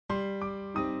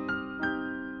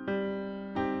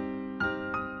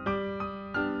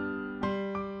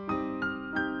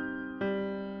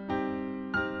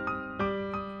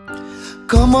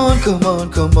Come on, come on,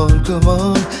 come on, come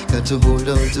on. Got to hold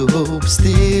on to hope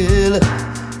still.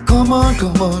 Come on,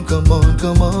 come on, come on,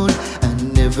 come on,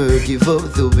 and never give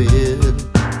up the will.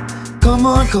 Come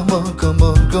on, come on, come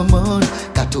on, come on.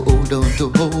 Got to hold on to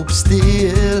hope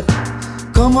still.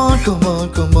 Come on, come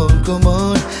on, come on, come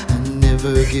on, and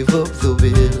never give up the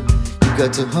will. You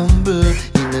got to humble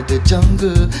in the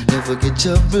jungle, never get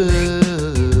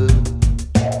trouble.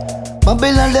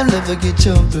 Babylon, them never get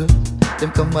trouble.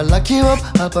 Them come and lock you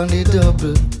up on the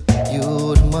double.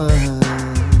 You'd mind,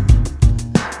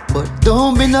 but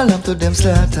don't be no lamb to them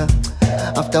slaughter.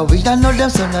 After we done know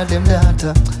them son of them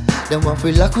daughter, them want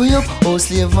we lock we up, oh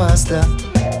slave master.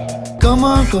 Come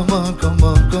on, come on, come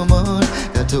on, come on.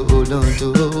 Got to hold on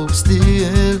to hope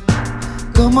still.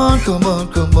 Come on, come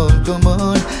on, come on, come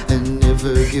on, and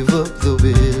never give up the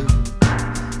will.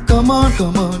 Come on,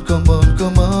 come on, come on,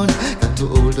 come on. Got to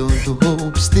hold on to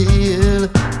hope still.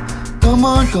 Come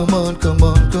on, come on, come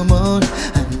on, come on,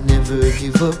 and never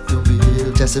give up the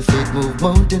will. Just a faith move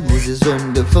mountain, Moses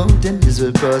run the fountain,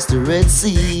 Israel cross the Red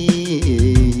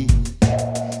Sea.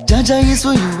 Jah Jah is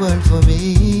for you and for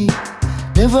me,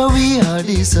 never we all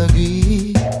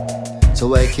disagree. So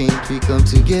why can't we come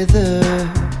together,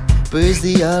 praise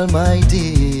the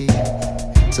Almighty?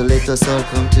 So let us all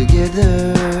come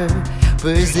together,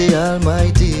 praise the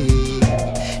Almighty.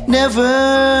 Never,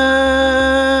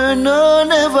 no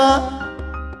never,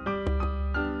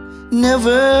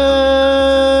 never,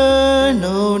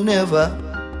 no never.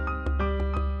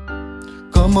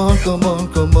 Come on, come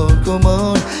on, come on, come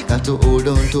on. Got to hold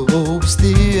on to hope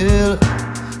still.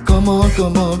 Come on,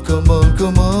 come on, come on,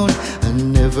 come on,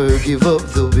 and never give up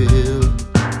the will.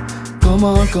 Come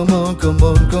on, come on, come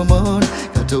on, come on.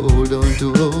 Got to hold on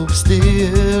to hope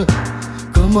still.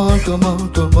 Come on, come on,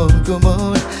 come on, come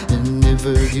on, and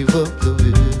never give up the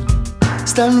will.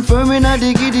 Stand firm in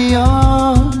the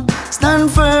Gideon, stand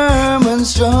firm and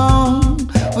strong.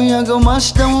 We are gonna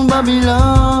mash down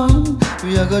Babylon,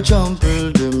 we are gonna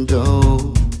trample them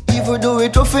down. Even though we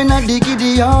tough in the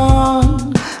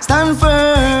Gideon, stand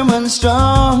firm and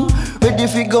strong. Ready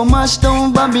if we go mash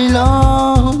down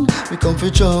Babylon, we come to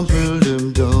trample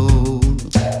them down.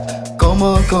 Come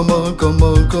on, come on, come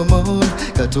on, come on.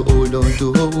 Got to hold on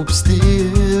to hope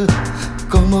still.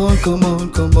 Come on, come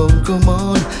on, come on, come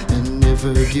on, and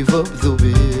never give up the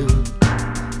will.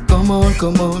 Come on,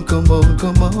 come on, come on,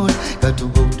 come on. Got to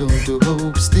hold on to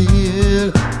hope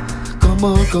still. Come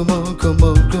on, come on, come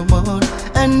on, come on,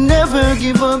 and never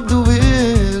give up the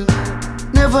will.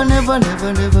 Never, never,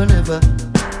 never, never, never,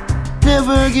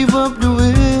 never give up the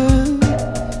will.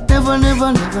 Never,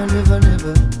 never, never, never,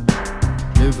 never,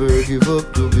 never give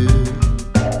up the will.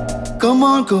 Come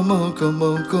on, come on, come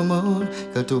on, come on.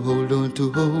 Got to hold on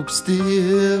to hope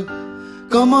still.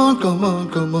 Come on, come on,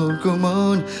 come on, come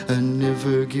on, and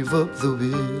never give up the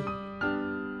will.